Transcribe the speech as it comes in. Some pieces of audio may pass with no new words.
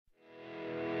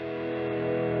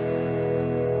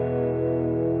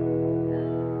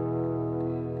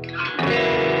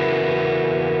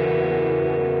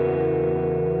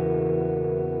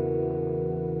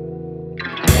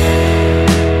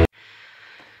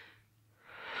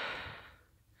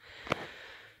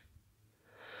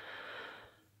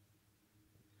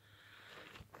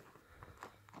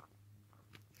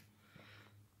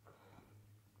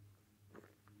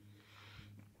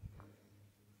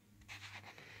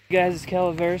Hey guys, it's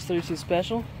Calaveras 32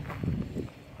 Special.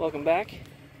 Welcome back.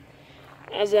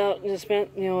 I was out,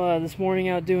 spent this morning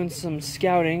out doing some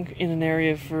scouting in an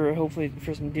area for hopefully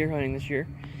for some deer hunting this year.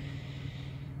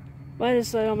 But I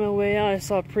decided on my way out I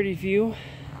saw a pretty view.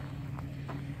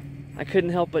 I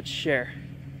couldn't help but share.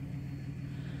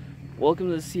 Welcome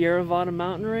to the Sierra Nevada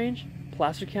Mountain Range,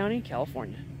 Placer County,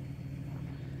 California.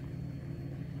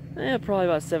 I have probably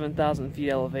about 7,000 feet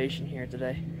elevation here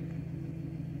today.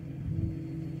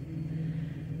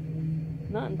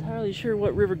 Not entirely sure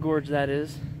what river gorge that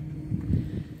is.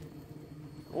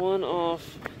 One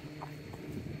off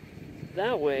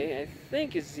that way, I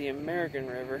think, is the American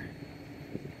River.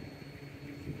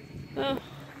 Oh,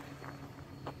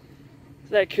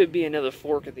 that could be another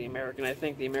fork of the American. I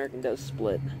think the American does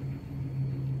split.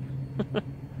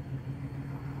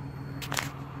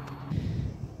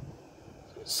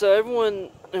 So everyone,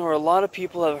 or a lot of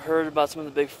people, have heard about some of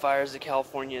the big fires that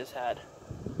California has had.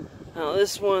 Now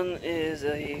this one is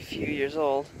a few years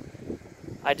old.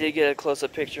 I did get a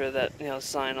close-up picture of that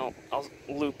sign. I'll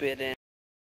loop it in.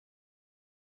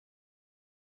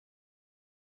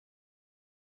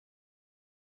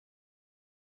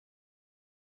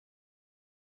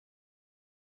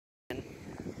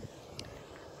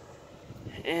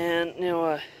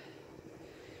 And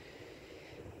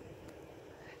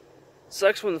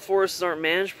sucks when the forests aren't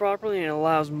managed properly and it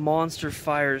allows monster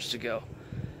fires to go.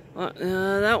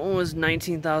 That one was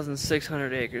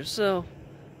 19,600 acres, so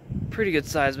pretty good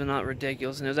size, but not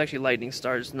ridiculous. And it was actually lightning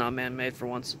stars, not man-made for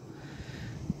once.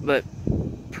 But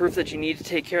proof that you need to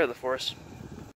take care of the forest.